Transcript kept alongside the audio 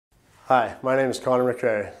Hi, my name is Connor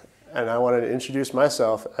McCrary, and I wanted to introduce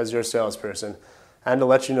myself as your salesperson and to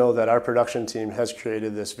let you know that our production team has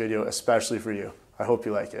created this video especially for you. I hope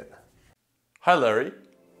you like it. Hi Larry.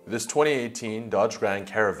 This 2018 Dodge Grand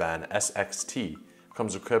Caravan SXT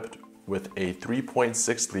comes equipped with a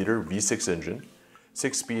 3.6 liter V6 engine,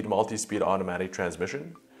 6-speed multi-speed automatic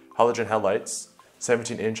transmission, halogen headlights,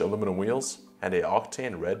 17-inch aluminum wheels, and a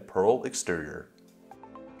octane red pearl exterior.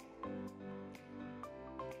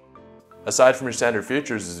 Aside from your standard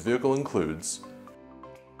features, this vehicle includes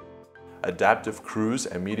adaptive cruise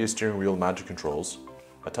and media steering wheel mounted controls,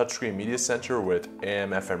 a touchscreen media center with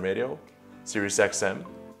AM/FM radio, SiriusXM,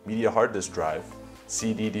 media hard disk drive,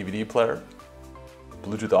 CD/DVD player,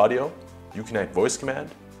 Bluetooth audio, Uconnect voice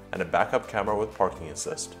command, and a backup camera with parking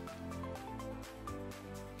assist.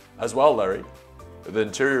 As well, Larry, the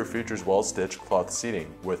interior features well-stitched cloth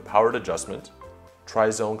seating with powered adjustment,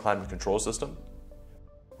 tri-zone climate control system,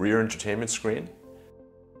 rear entertainment screen,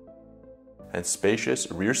 and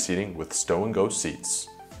spacious rear seating with stow-and-go seats.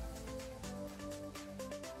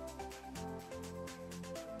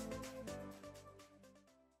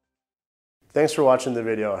 Thanks for watching the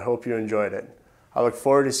video. I hope you enjoyed it. I look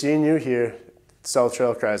forward to seeing you here at South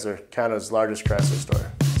Trail Chrysler, Canada's largest Chrysler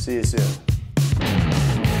store. See you soon.